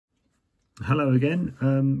Hello again.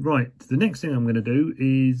 Right, the next thing I'm going to do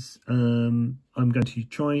is I'm going to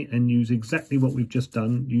try and use exactly what we've just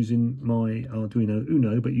done using my Arduino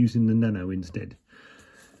Uno, but using the Nano instead.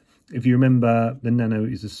 If you remember, the Nano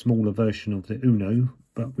is a smaller version of the Uno,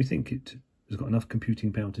 but we think it has got enough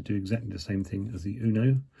computing power to do exactly the same thing as the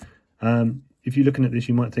Uno. If you're looking at this,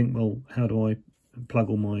 you might think, well, how do I plug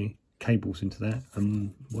all my cables into that?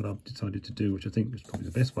 And what I've decided to do, which I think is probably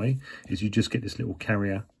the best way, is you just get this little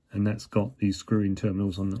carrier, and that's got these screw-in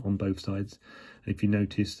terminals on both sides. And if you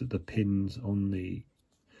notice that the pins on the,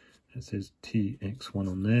 it says TX1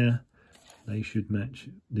 on there, they should match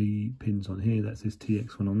the pins on here. That says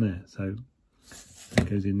TX1 on there. So that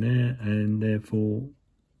goes in there, and therefore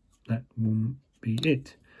that will be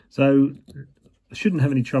it. So I shouldn't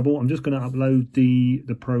have any trouble. I'm just going to upload the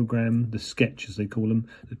program, the sketch as they call them.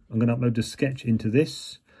 I'm going to upload the sketch into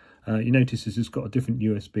this. You notice this has got a different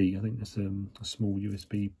USB. I think that's a small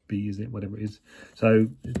USB-B, is it? Whatever it is. So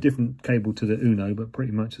different cable to the Uno, but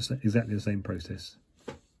pretty much exactly the same process.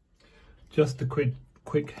 Just a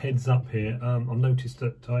quick heads up here. I've noticed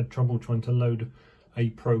that I had trouble trying to load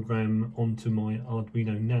a program onto my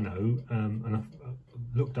Arduino Nano, and I've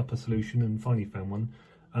looked up a solution and finally found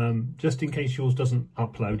one. Just in case yours doesn't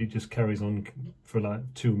upload, it just carries on for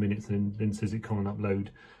like 2 minutes and then says it can't upload.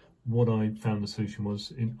 What I found the solution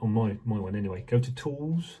was, on my one anyway, go to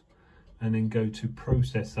Tools and then go to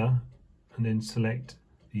Processor and then select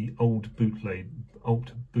the old boot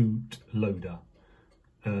loader.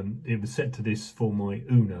 It was set to this for my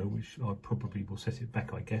Uno, which I probably will set it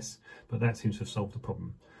back, I guess, but that seems to have solved the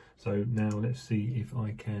problem. So now let's see if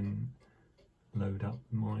I can load up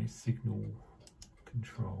my signal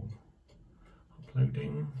control.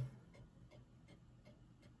 Uploading.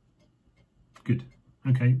 Good.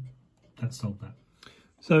 Okay, that solved that.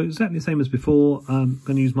 So exactly the same as before. I'm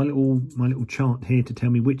going to use my little chart here to tell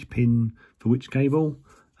me which pin for which cable.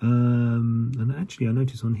 And actually, I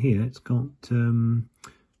notice on here it's got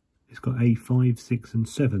a 5, 6, and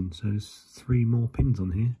 7. So there's 3 more pins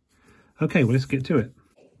on here. Okay, well, let's get to it.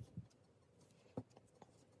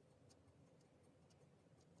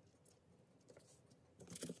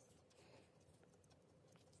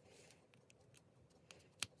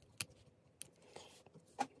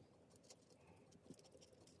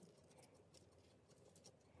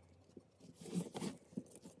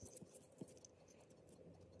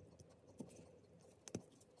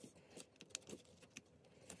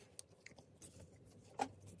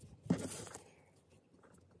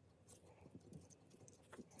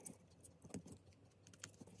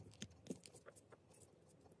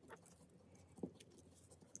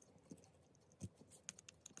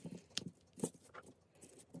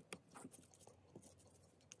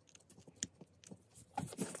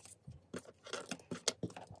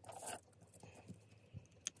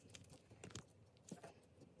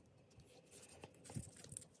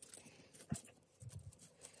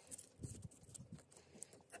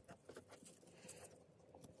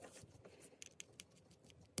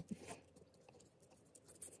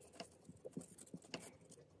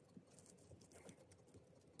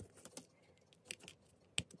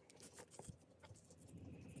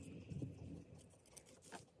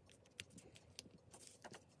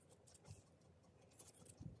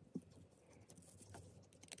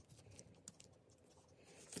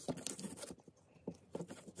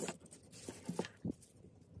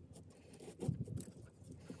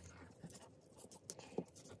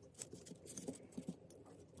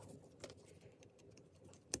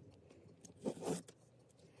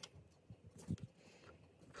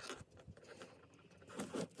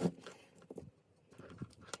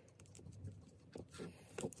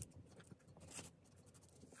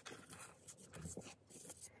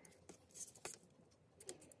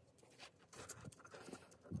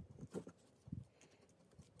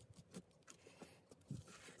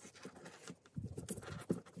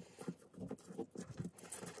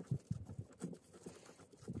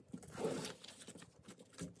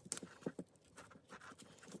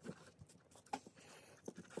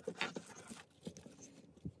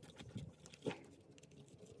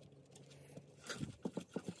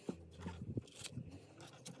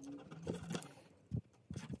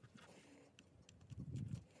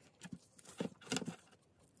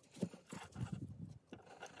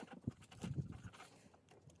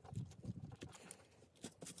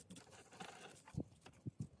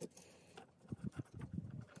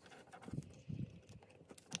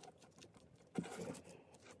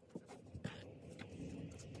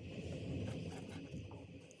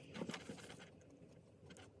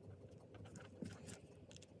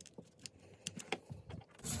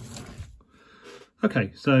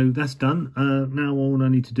 Okay, so that's done. Now all I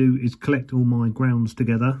need to do is collect all my grounds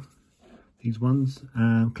together, these ones,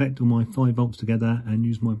 collect all my 5 volts together and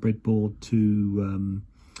use my breadboard to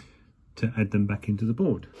add them back into the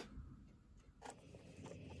board.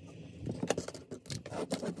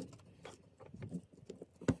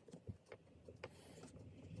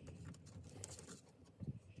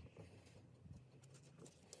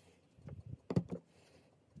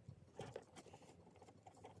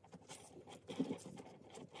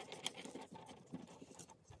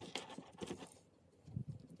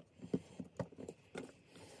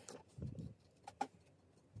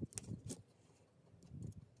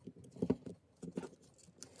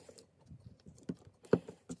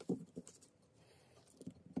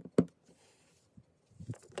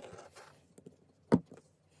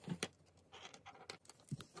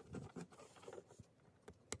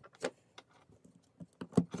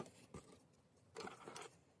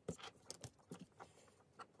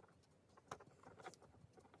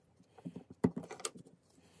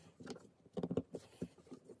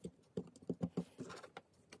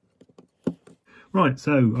 Right,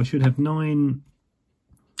 so I should have 9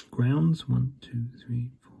 grounds. 1, 2,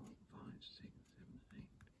 3, 4, 5, 6, 7, 8.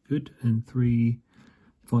 Good, and 3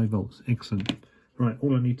 5 volts. Excellent. Right,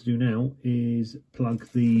 all I need to do now is plug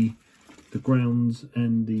the grounds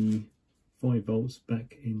and the 5 volts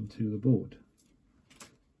back into the board.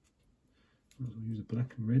 I'll use a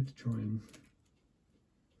black and red to try and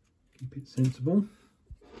keep it sensible.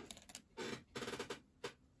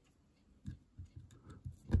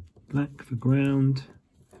 Black for ground.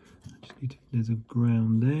 I just need to, there's a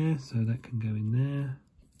ground there, so that can go in there.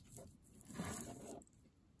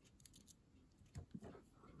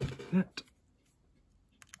 Like that.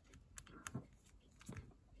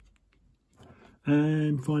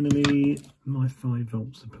 And finally, my 5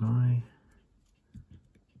 volt supply,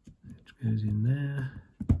 which goes in there.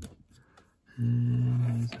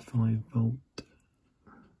 And there's a 5 volt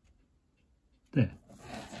there.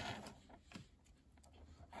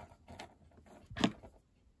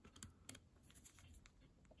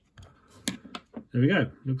 There we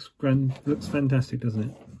go. Looks grand. Looks fantastic, doesn't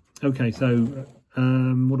it? Okay, so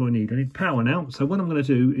what do I need? I need power now. So what I'm going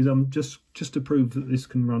to do is I'm just to prove that this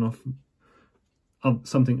can run off of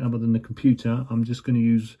something other than the computer. I'm just going to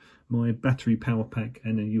use my battery power pack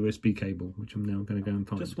and a USB cable, which I'm now going to go and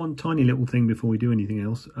find. Just one tiny little thing before we do anything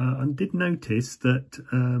else. I did notice that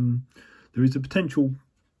there is a potential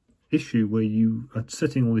issue where you are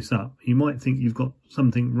setting all this up. You might think you've got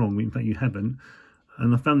something wrong, but in fact you haven't.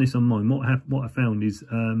 And I found this on mine. What I found is,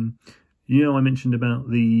 you know, I mentioned about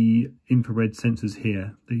the infrared sensors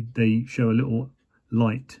here. They show a little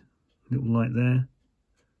light there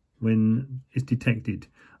when it's detected.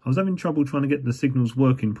 I was having trouble trying to get the signals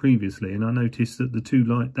working previously, and I noticed that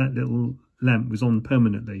that little lamp was on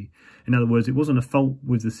permanently. In other words, it wasn't a fault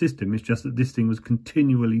with the system. It's just that this thing was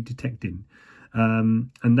continually detecting. And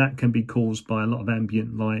that can be caused by a lot of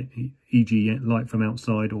ambient light, e.g. light from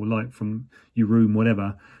outside or light from your room,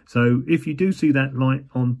 whatever. So if you do see that light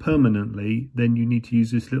on permanently, then you need to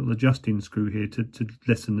use this little adjusting screw here to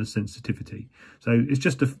lessen the sensitivity. So it's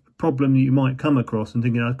just a problem that you might come across and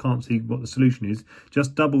thinking, I can't see what the solution is.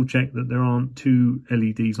 Just double check that there aren't 2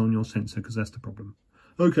 LEDs on your sensor, because that's the problem.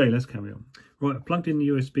 Okay, let's carry on. Right, I've plugged in the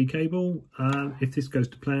USB cable. If this goes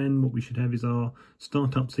to plan, what we should have is our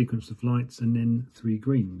startup sequence of lights and then 3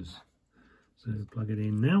 greens. So plug it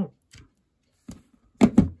in now.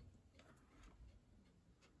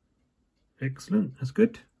 Excellent, that's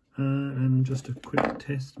good. And just a quick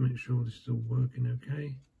test, make sure this is all working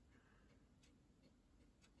okay.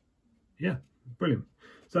 Yeah, brilliant.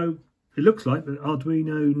 So it looks like the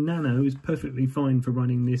Arduino Nano is perfectly fine for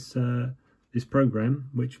running this this program,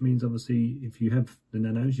 which means obviously if you have the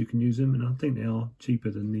Nanos you can use them, and I think they are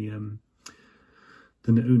cheaper than the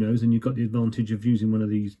Unos, and you've got the advantage of using one of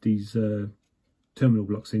these terminal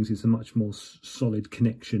block things. It's a much more solid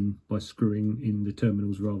connection by screwing in the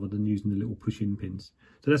terminals rather than using the little push-in pins.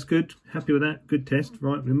 So that's good, happy with that, good test.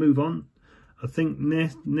 Right, we'll move on. I think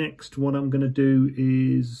next what I'm going to do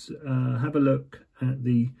is have a look at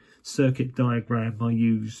the circuit diagram I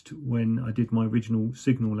used when I did my original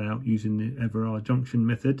signal out using the Everard junction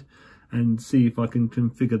method, and see if I can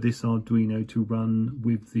configure this Arduino to run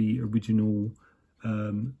with the original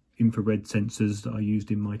infrared sensors that I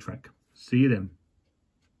used in my track. See you then.